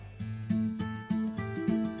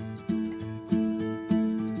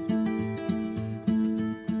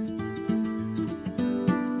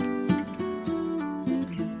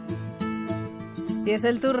Y es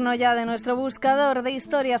el turno ya de nuestro buscador de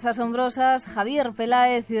historias asombrosas, Javier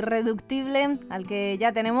Peláez, irreductible, al que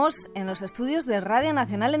ya tenemos en los estudios de Radio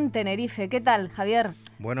Nacional en Tenerife. ¿Qué tal, Javier?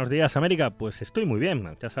 Buenos días, América. Pues estoy muy bien,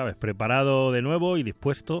 ya sabes, preparado de nuevo y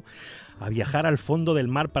dispuesto a viajar al fondo del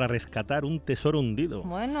mar para rescatar un tesoro hundido.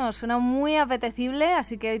 Bueno, suena muy apetecible,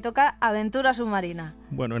 así que hoy toca aventura submarina.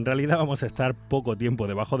 Bueno, en realidad vamos a estar poco tiempo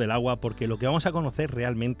debajo del agua porque lo que vamos a conocer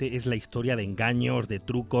realmente es la historia de engaños, de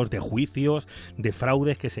trucos, de juicios, de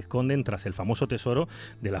fraudes que se esconden tras el famoso tesoro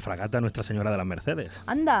de la fragata Nuestra Señora de las Mercedes.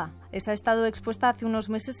 Anda, esa ha estado expuesta hace unos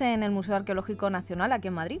meses en el Museo Arqueológico Nacional, aquí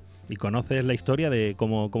en Madrid. ¿Y conoces la historia de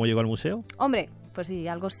cómo llegó al museo? Hombre, pues sí,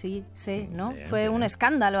 algo sí, sé, ¿no? Bien, Fue bien. un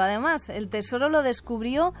escándalo, además. El tesoro lo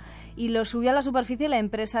descubrió y lo subió a la superficie la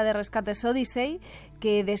empresa de rescates Odyssey,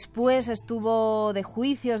 que después estuvo de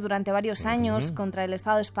juicios durante varios años contra el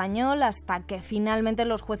Estado español, hasta que finalmente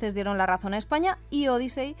los jueces dieron la razón a España y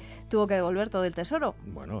Odyssey tuvo que devolver todo el tesoro.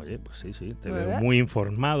 Bueno, oye, pues sí, te veo muy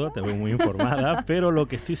informado, te veo muy informada, pero lo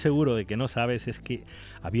que estoy seguro de que no sabes es que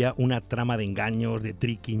había una trama de engaños, de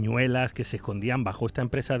triquiñuelas que se escondían bajo esta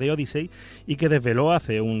empresa de Odyssey y que desveló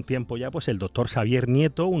hace un tiempo ya pues el doctor Xavier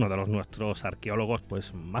Nieto, uno de nuestros arqueólogos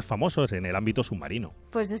pues más famosos en el ámbito submarino.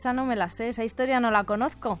 Pues esa no me la sé, esa historia no la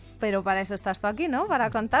conozco, pero para eso estás tú aquí, ¿no? Para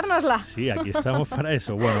contárnosla. Sí, aquí estamos para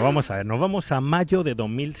eso. Bueno, vamos a ver, nos vamos a mayo de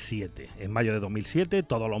 2007. En mayo de 2007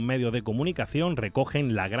 todos los medios de comunicación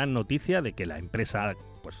recogen la gran noticia de que la empresa,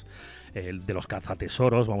 pues de los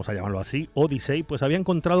cazatesoros, vamos a llamarlo así, Odyssey, pues había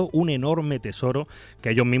encontrado un enorme tesoro que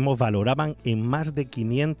ellos mismos valoraban en más de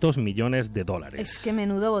 500 millones de dólares. Es que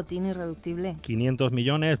menudo botín irreductible. 500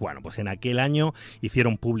 millones, bueno, pues en aquel año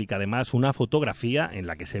hicieron pública además una fotografía en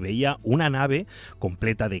la que se veía una nave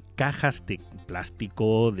completa de cajas de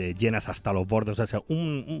plástico, llenas hasta los bordes, o sea,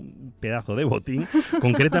 un pedazo de botín.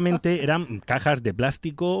 Concretamente eran cajas de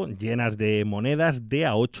plástico llenas de monedas de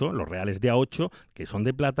A8, los reales de A8, que son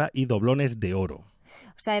de plata, y doblones de oro.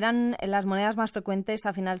 O sea, eran las monedas más frecuentes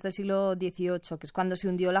a finales del siglo XVIII, que es cuando se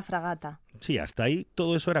hundió la fragata. Sí, hasta ahí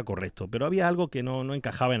todo eso era correcto, pero había algo que no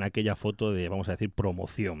encajaba en aquella foto de, vamos a decir,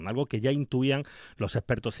 promoción, algo que ya intuían los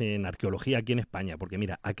expertos en arqueología aquí en España, porque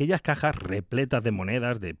mira, aquellas cajas repletas de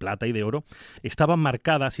monedas de plata y de oro estaban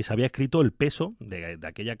marcadas y se había escrito el peso de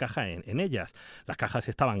aquella caja en ellas. Las cajas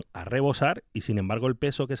estaban a rebosar y sin embargo el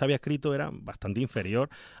peso que se había escrito era bastante inferior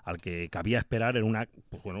al que cabía esperar en una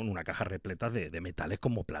caja repleta de metales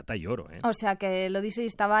como plata y oro, ¿eh? O sea que el Odyssey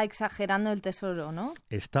estaba exagerando el tesoro, ¿no?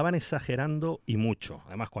 Estaban exagerando y mucho.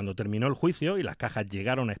 Además, cuando terminó el juicio y las cajas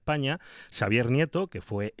llegaron a España, Xavier Nieto, que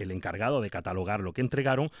fue el encargado de catalogar lo que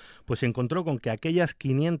entregaron, pues se encontró con que aquellas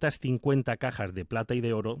 550 cajas de plata y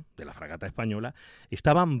de oro de la fragata española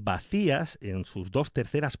estaban vacías en sus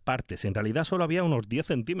 2/3 partes. En realidad solo había unos 10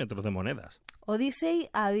 centímetros de monedas. Odyssey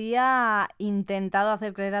había intentado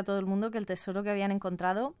hacer creer a todo el mundo que el tesoro que habían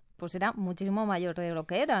encontrado pues era muchísimo mayor de lo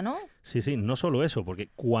que era, ¿no? Sí, no solo eso, porque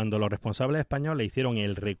cuando los responsables españoles hicieron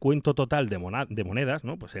el recuento total de monedas,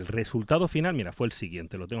 ¿no? Pues el resultado final, mira, fue el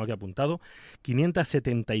siguiente, lo tengo aquí apuntado: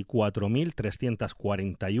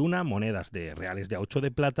 574.341 monedas de reales de A8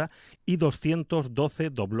 de plata y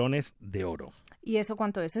 212 doblones de oro. ¿Y eso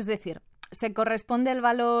cuánto es? Es decir, ¿se corresponde el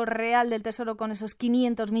valor real del tesoro con esos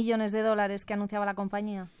 500 millones de dólares que anunciaba la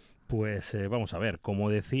compañía? Pues vamos a ver, como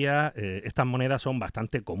decía, estas monedas son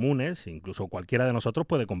bastante comunes, incluso cualquiera de nosotros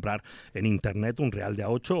puede comprar en internet un real de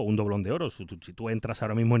A8 o un doblón de oro. Si tú entras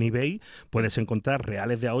ahora mismo en eBay, puedes encontrar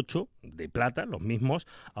reales de A8 de plata, los mismos,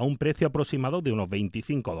 a un precio aproximado de unos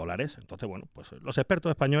 $25. Entonces, bueno, pues los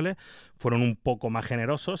expertos españoles fueron un poco más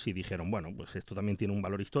generosos y dijeron, bueno, pues esto también tiene un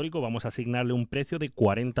valor histórico, vamos a asignarle un precio de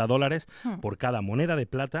 $40 por cada moneda de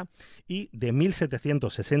plata y de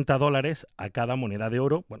 $1.760 a cada moneda de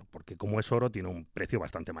oro, bueno, porque como es oro tiene un precio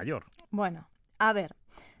bastante mayor. Bueno, a ver,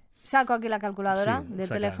 saco aquí la calculadora del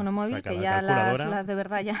teléfono móvil, que ya las de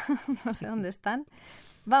verdad ya no sé dónde están.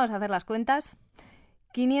 Vamos a hacer las cuentas.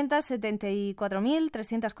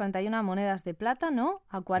 574.341 monedas de plata, ¿no?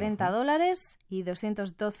 A $40 y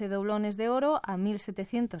 212 doblones de oro a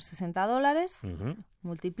 $1.760.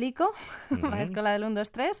 Multiplico, parezco la del 1,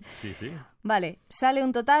 2, 3. Sí. Vale, sale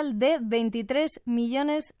un total de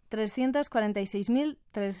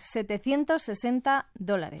 23.346.760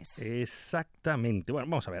 $. Exactamente. Bueno,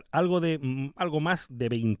 vamos a ver, algo más de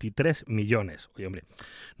 23 millones. Oye, hombre,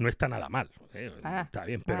 no está nada mal, está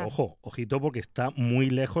bien, pero ojito, porque está muy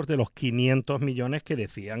lejos de los 500 millones que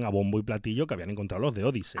decían a bombo y platillo que habían encontrado los de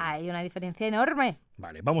Odyssey. Hay una diferencia enorme.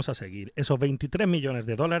 Vale, vamos a seguir. Esos 23 millones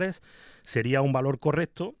de dólares sería un valor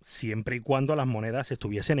correcto siempre y cuando las monedas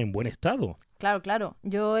estuviesen en buen estado. Claro.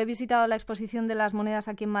 Yo he visitado la exposición de las monedas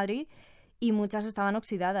aquí en Madrid y muchas estaban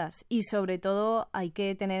oxidadas. Y sobre todo hay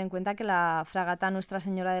que tener en cuenta que la fragata Nuestra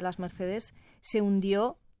Señora de las Mercedes se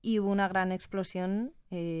hundió y hubo una gran explosión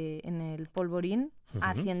en el polvorín,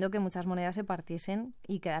 haciendo que muchas monedas se partiesen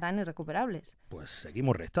y quedaran irrecuperables. Pues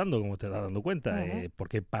seguimos restando, como te estás dando cuenta,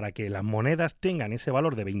 porque para que las monedas tengan ese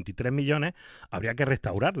valor de 23 millones habría que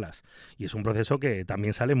restaurarlas. Y es un proceso que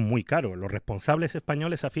también sale muy caro. Los responsables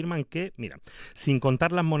españoles afirman que, mira, sin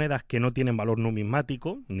contar las monedas que no tienen valor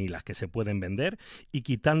numismático, ni las que se pueden vender, y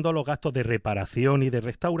quitando los gastos de reparación y de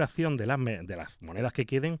restauración de las monedas que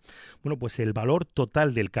queden, bueno, pues el valor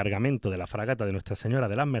total del cargamento de la fragata de Nuestra Señora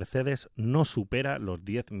de las Mercedes no supera los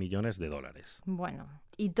 10 millones de dólares. Bueno,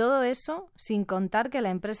 y todo eso sin contar que la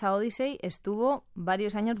empresa Odyssey estuvo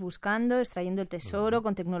varios años buscando, extrayendo el tesoro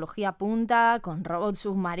con tecnología punta, con robots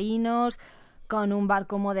submarinos, con un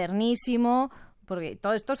barco modernísimo, porque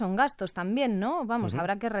todo esto son gastos también, ¿no? Vamos,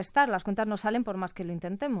 habrá que restar, las cuentas no salen por más que lo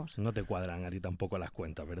intentemos. No te cuadran a ti tampoco las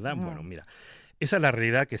cuentas, ¿verdad? No. Bueno, mira, esa es la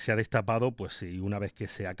realidad que se ha destapado, pues, y una vez que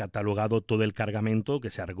se ha catalogado todo el cargamento que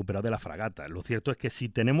se ha recuperado de la fragata. Lo cierto es que si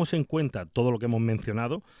tenemos en cuenta todo lo que hemos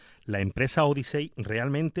mencionado, la empresa Odyssey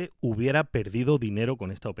realmente hubiera perdido dinero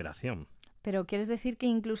con esta operación. Pero ¿quieres decir que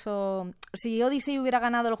incluso si Odyssey hubiera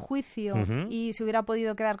ganado el juicio y se hubiera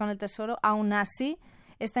podido quedar con el tesoro, aún así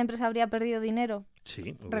esta empresa habría perdido dinero?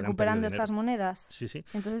 Sí, recuperando estas monedas. Sí, sí.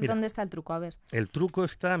 Entonces, mira, ¿dónde está el truco? A ver. El truco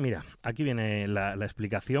está, mira, aquí viene la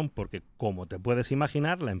explicación, porque como te puedes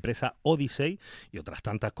imaginar, la empresa Odyssey y otras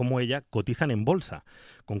tantas como ella cotizan en bolsa,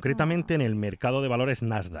 concretamente en el mercado de valores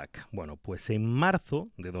Nasdaq. Bueno, pues en marzo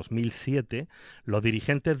de 2007, los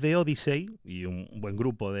dirigentes de Odyssey y un buen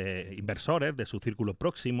grupo de inversores de su círculo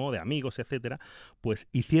próximo, de amigos, etcétera, pues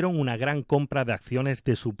hicieron una gran compra de acciones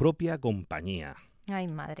de su propia compañía. Ay,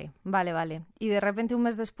 madre. Vale. Y de repente, un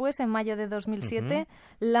mes después, en mayo de 2007,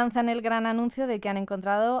 lanzan el gran anuncio de que han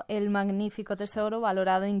encontrado el magnífico tesoro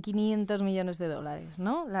valorado en 500 millones de dólares,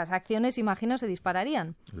 ¿no? Las acciones, imagino, se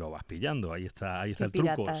dispararían. Lo vas pillando, ahí está el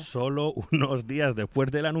piratas. truco. Solo unos días después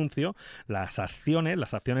del anuncio, las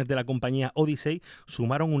acciones de la compañía Odyssey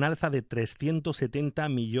sumaron un alza de 370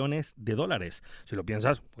 millones de dólares. Si lo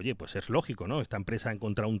piensas, oye, pues es lógico, ¿no? Esta empresa ha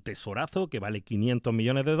encontrado un tesorazo que vale 500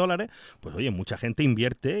 millones de dólares, pues oye, mucha gente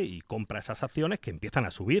invierte y compra esas acciones que empiezan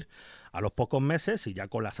a subir. A los pocos meses, y ya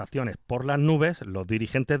con las acciones por las nubes, los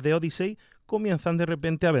dirigentes de Odyssey comienzan de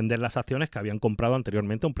repente a vender las acciones que habían comprado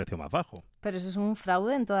anteriormente a un precio más bajo. Pero eso es un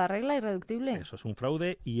fraude en toda regla, irreductible. Eso es un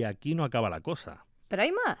fraude y aquí no acaba la cosa. ¿Pero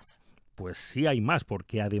hay más? Pues sí hay más,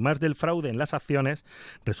 porque además del fraude en las acciones,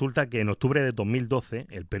 resulta que en octubre de 2012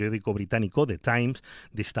 el periódico británico The Times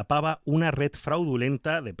destapaba una red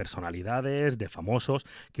fraudulenta de personalidades, de famosos,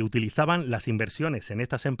 que utilizaban las inversiones en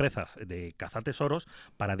estas empresas de cazatesoros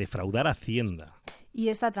para defraudar a Hacienda. ¿Y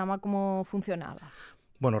esta trama cómo funcionaba?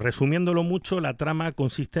 Bueno, resumiéndolo mucho, la trama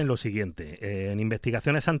consiste en lo siguiente. En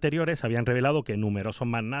investigaciones anteriores habían revelado que numerosos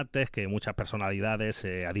magnates, que muchas personalidades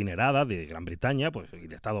adineradas de Gran Bretaña y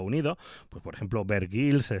de Estados Unidos, pues por ejemplo Bear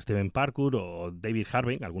Grylls, Stephen Parkour o David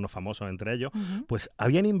Harvey, algunos famosos entre ellos, pues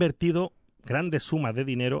habían invertido grandes sumas de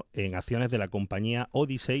dinero en acciones de la compañía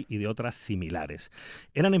Odyssey y de otras similares.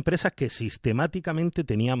 Eran empresas que sistemáticamente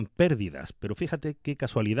tenían pérdidas, pero fíjate qué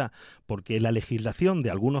casualidad, porque la legislación de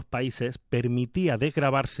algunos países permitía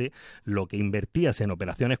desgravarse lo que invertías en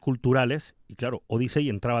operaciones culturales y claro, Odyssey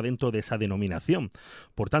entraba dentro de esa denominación.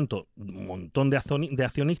 Por tanto, un montón de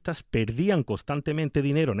accionistas perdían constantemente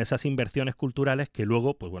dinero en esas inversiones culturales que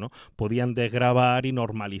luego, pues bueno, podían desgravar y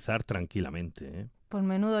normalizar tranquilamente, ¿eh? Pues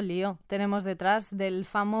menudo lío tenemos detrás del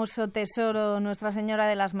famoso tesoro Nuestra Señora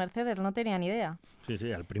de las Mercedes, no tenía ni idea.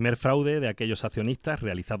 Sí, al primer fraude de aquellos accionistas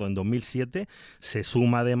realizado en 2007 se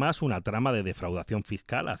suma además una trama de defraudación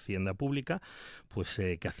fiscal a Hacienda Pública, pues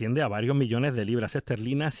que asciende a varios millones de libras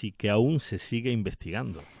esterlinas y que aún se sigue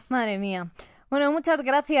investigando. Madre mía. Bueno, muchas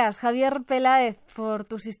gracias, Javier Peláez, por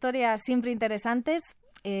tus historias siempre interesantes.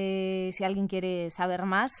 Si alguien quiere saber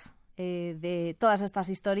más de todas estas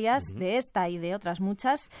historias, de esta y de otras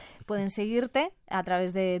muchas, pueden seguirte a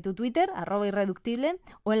través de tu Twitter, @irreductible,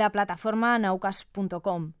 o en la plataforma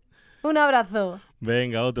naucas.com. Un abrazo.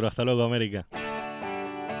 Venga, otro. Hasta luego, América.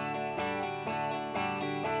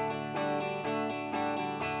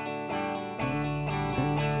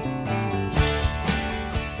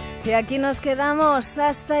 Y aquí nos quedamos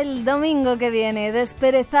hasta el domingo que viene.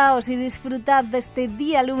 Desperezaos y disfrutad de este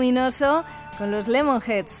día luminoso con los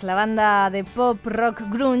Lemonheads, la banda de pop rock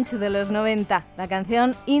grunge de los 90. La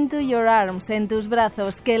canción Into Your Arms, en tus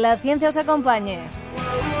brazos. Que la ciencia os acompañe.